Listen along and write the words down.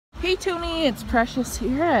Hey Tony, it's Precious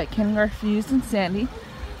here at K900 in Sandy.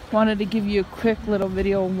 Wanted to give you a quick little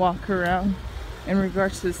video walk around in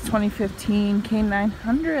regards to this 2015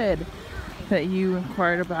 K900 that you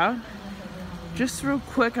inquired about. Just real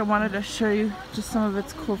quick, I wanted to show you just some of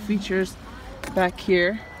its cool features back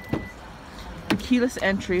here. The keyless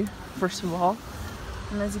entry, first of all.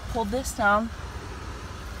 And as you pull this down,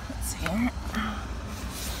 let's see here.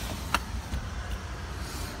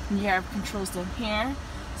 You have controls down here.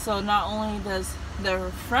 So not only does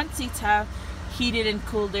the front seats have heated and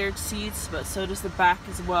cooled air seats, but so does the back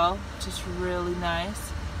as well, which is really nice.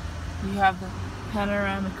 You have the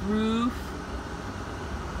panoramic roof,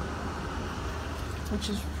 which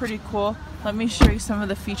is pretty cool. Let me show you some of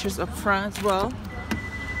the features up front as well.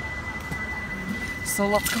 So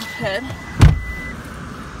let's go ahead.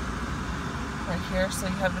 Right here, so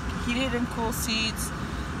you have the heated and cool seats,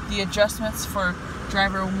 the adjustments for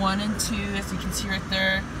driver 1 and 2, as you can see right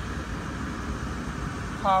there.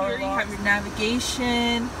 Power. Here you have your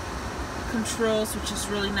navigation controls, which is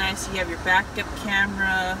really nice. You have your backup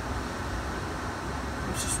camera,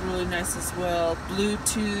 which is really nice as well.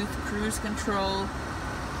 Bluetooth, cruise control,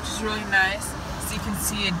 which is really nice. As you can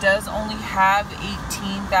see, it does only have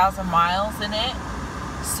 18,000 miles in it.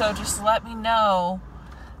 So just let me know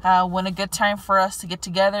when a good time for us to get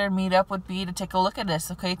together and meet up would be to take a look at this.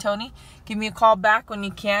 Okay, Tony? Give me a call back when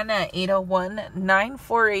you can at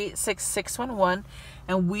 801-948-6611.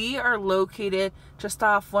 And we are located just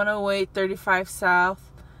off 108 35 South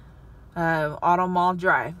Auto Mall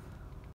Drive.